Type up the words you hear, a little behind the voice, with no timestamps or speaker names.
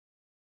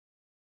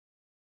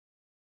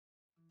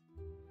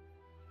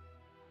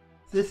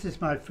This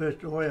is my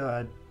first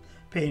oil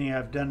painting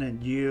I've done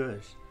in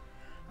years.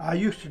 I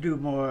used to do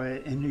more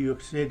in New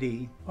York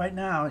City. Right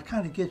now, it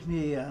kind of gives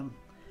me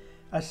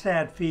a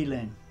sad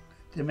feeling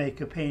to make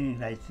a painting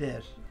like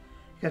this.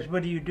 Because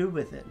what do you do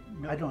with it?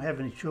 I don't have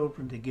any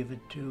children to give it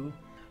to.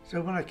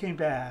 So when I came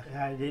back,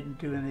 I didn't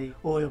do any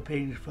oil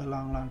paintings for a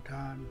long, long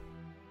time.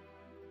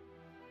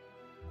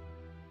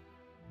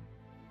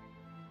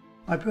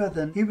 My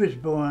brother, he was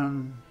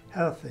born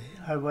healthy.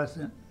 I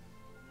wasn't.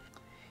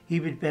 He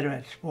was better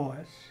at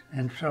sports,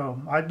 and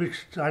so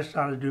I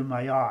started doing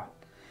my art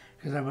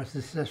because I was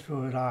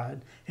successful at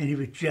art, and he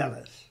was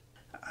jealous.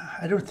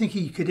 I don't think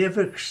he could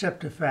ever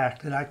accept the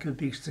fact that I could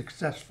be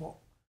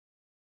successful.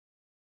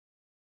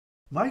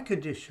 My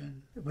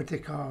condition, what they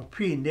call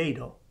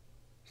prenatal,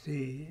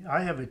 see,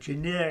 I have a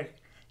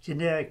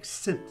genetic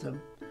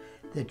symptom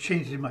that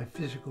changes my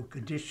physical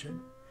condition.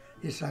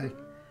 It's like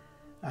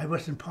I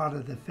wasn't part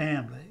of the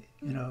family,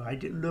 you know, I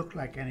didn't look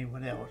like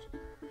anyone else.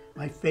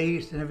 My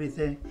face and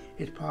everything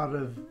is part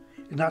of,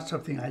 it's not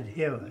something I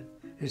inherit.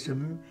 It's a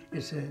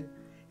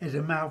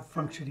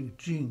malfunctioning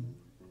gene,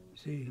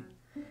 see?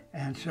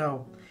 And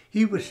so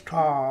he was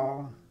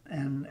tall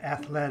and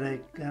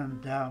athletic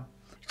and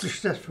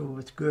successful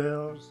with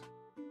girls.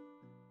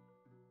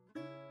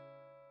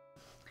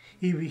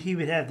 He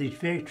would have these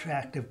very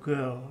attractive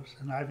girls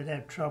and I would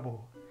have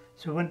trouble.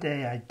 So one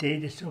day I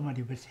dated someone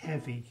who was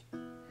heavy.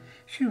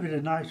 She was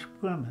a nice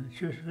woman,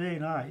 she was very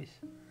nice,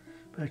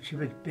 but she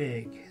was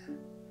big.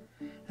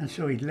 And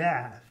so he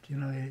laughed, you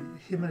know,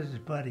 him and his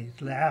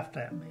buddies laughed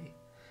at me.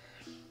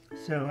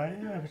 So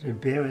I was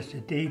embarrassed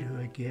to date her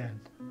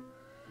again,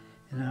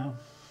 you know.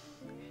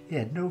 He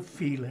had no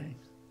feeling.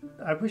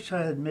 I wish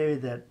I had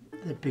married that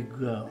big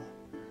girl.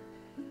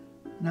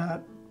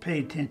 Not pay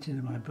attention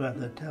to my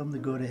brother, tell him to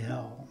go to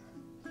hell.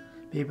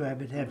 Maybe I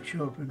would have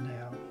children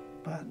now,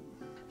 but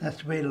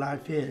that's the way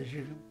life is.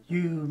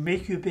 You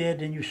make your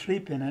bed and you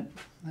sleep in it.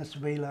 That's the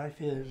way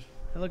life is.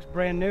 It looks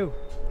brand new.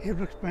 It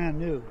looks brand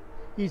new.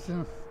 He's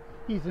gonna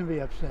be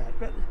upset,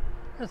 but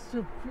that's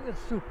so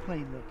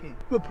plain looking.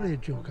 We'll play a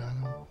joke on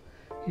him.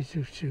 He's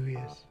so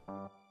serious.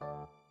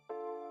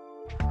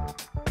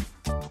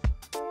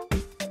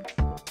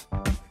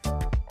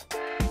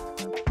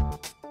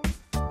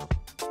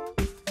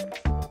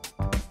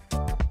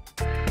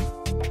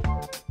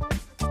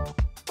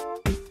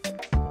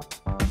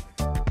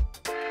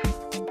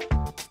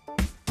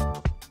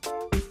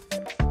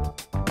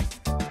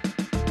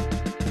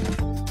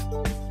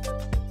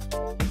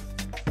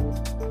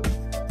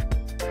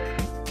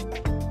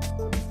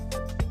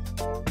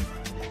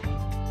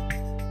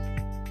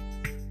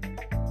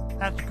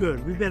 That's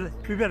good. We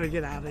better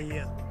get out of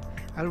here.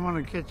 I don't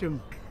want to catch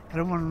him. I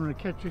don't want him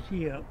to catch us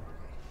here.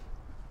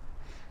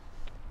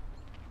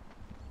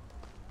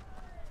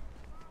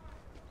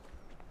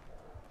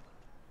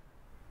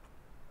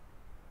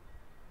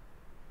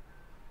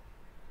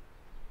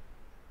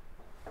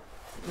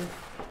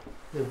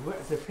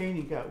 The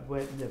painting got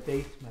wet in the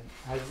basement.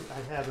 I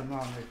had them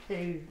on the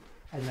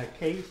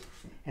case,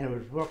 and it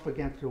was rough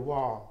against the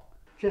wall.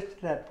 Just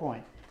to that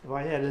point. If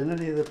I had it in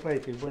any other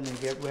place, it wouldn't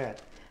get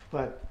wet.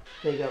 But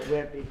they got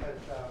wet because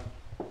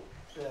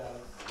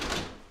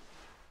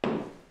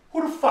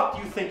Who the fuck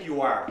do you think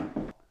you are?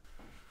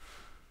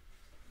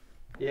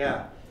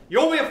 Yeah. You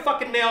owe me a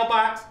fucking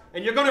mailbox,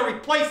 and you're gonna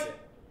replace it.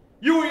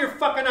 You and your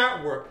fucking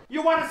artwork.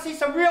 You wanna see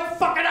some real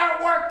fucking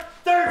artwork?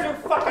 There's your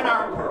fucking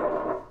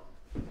artwork.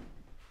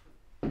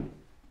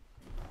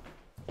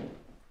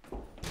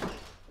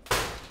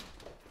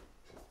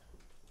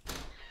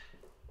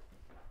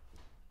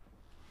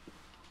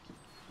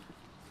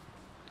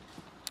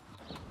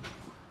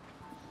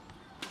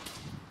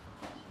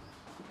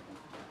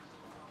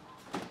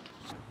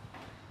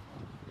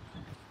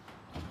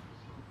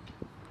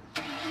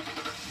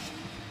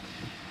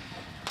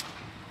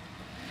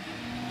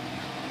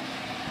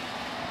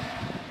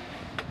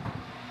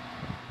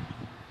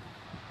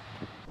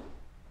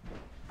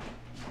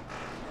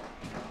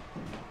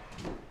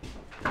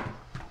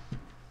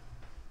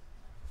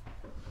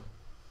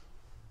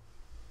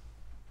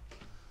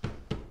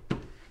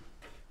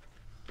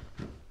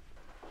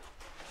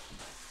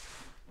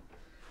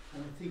 I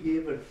don't think he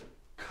ever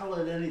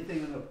colored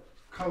anything in a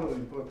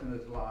coloring book in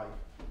his life.